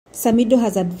Samidoh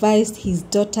has advised his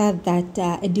daughter that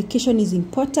education is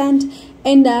important,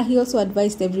 and he also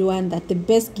advised everyone that the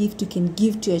best gift you can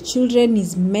give to your children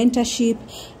is mentorship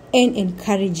and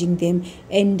encouraging them.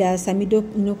 And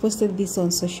Samidoh, posted this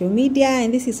on social media,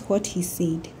 and this is what he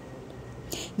said.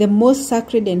 The most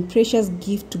sacred and precious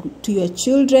gift to your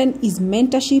children is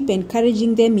mentorship,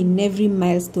 encouraging them in every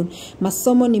milestone.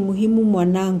 Masomo ni muhimu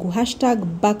mwanangu.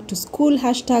 #back to school.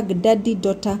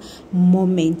 #daddy-daughter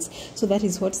moments. So that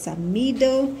is what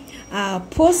Samidoh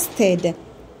posted.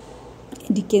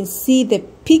 And you can see the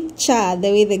picture,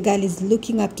 the way the girl is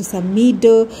looking up to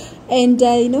Samidoh. And,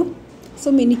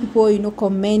 so many people,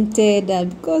 commented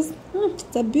because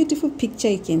it's a beautiful picture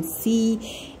you can see.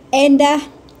 And,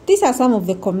 these are some of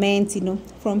the comments,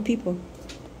 from people.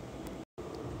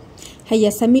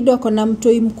 Haya, Samidoh akona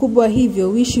mtoi mkubwa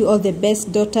hivyo. Wish you all the best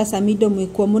daughter. Samidoh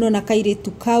mwekuwa muno na kaire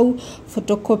tukau.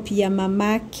 Photocopy ya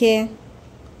mamake.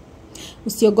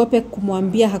 Usiogope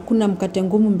kumwambia hakuna mkate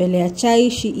ngumu mbele ya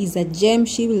chai. She is a gem.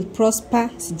 She will prosper.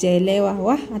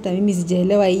 Sijaelewa. Hata mimi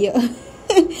sijaelewa hiyo.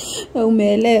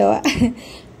 Umeelewa.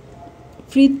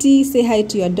 Pretty, say hi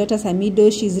to your daughter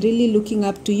Samidoh. She's really looking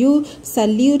up to you.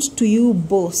 Salute to you,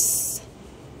 boss.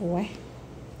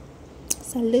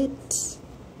 Salute.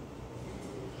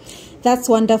 That's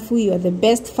wonderful. You are the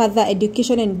best father.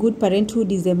 Education and good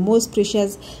parenthood is the most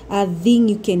precious thing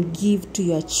you can give to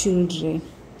your children.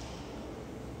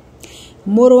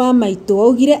 Morwa maito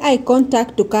ogire eye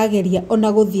contact tukageria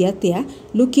ona guthia atia.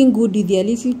 Looking good with your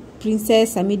little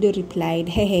princess. Samidoh replied,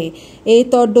 hehe,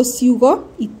 tondu ciugo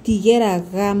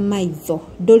itigeraga maitho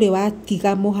nduri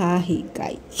watiga muhahi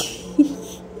ngai.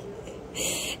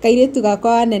 Kairetu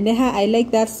gakwa neneha. I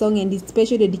like that song and it's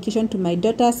special dedication to my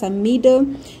daughter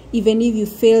Samidoh. Even if you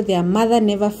fail, their mother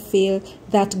never fail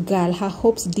that girl. Her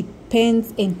hopes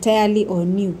depends entirely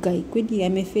on you, guy. Kweli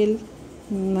amefail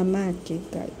mamake,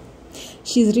 guy.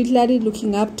 She's literally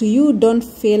looking up to you. Don't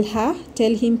fail her.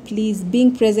 Tell him, please.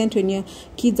 Being present when your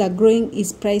kids are growing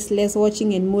is priceless.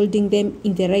 Watching and molding them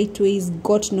in the right ways.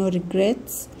 Got no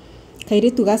regrets.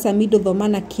 Kairetu ga Samidoh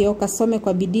dhomana kio kasome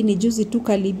kwa bidii. Juzi tu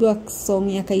kalibiwa song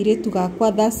ya Kairetu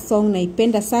kwa that song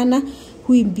naipenda sana.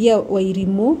 Huimbia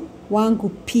Wairimu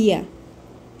wangu pia.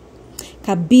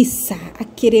 Kabisa.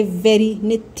 Akere very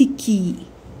netiki.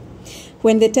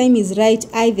 When the time is right,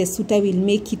 I, the suitor, will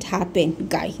make it happen.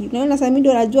 Guy, unaona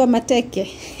Samidoh anajua mateke.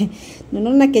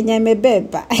 Unaona Kenya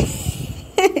imebeba.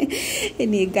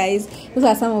 Anyway, guys, those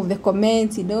are some of the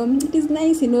comments, It is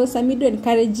nice, Samidoh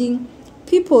encouraging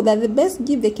people that the best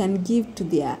gift they can give to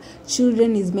their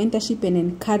children is mentorship and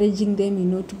encouraging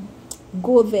them, to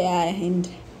go there and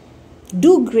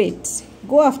do great.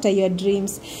 Go after your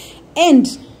dreams. And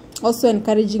also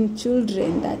encouraging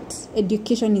children that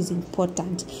education is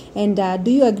important. And do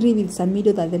you agree with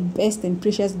Samidoh that the best and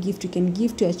precious gift you can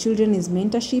give to your children is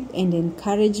mentorship and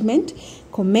encouragement?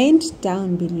 Comment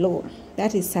down below.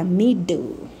 That is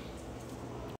Samidoh.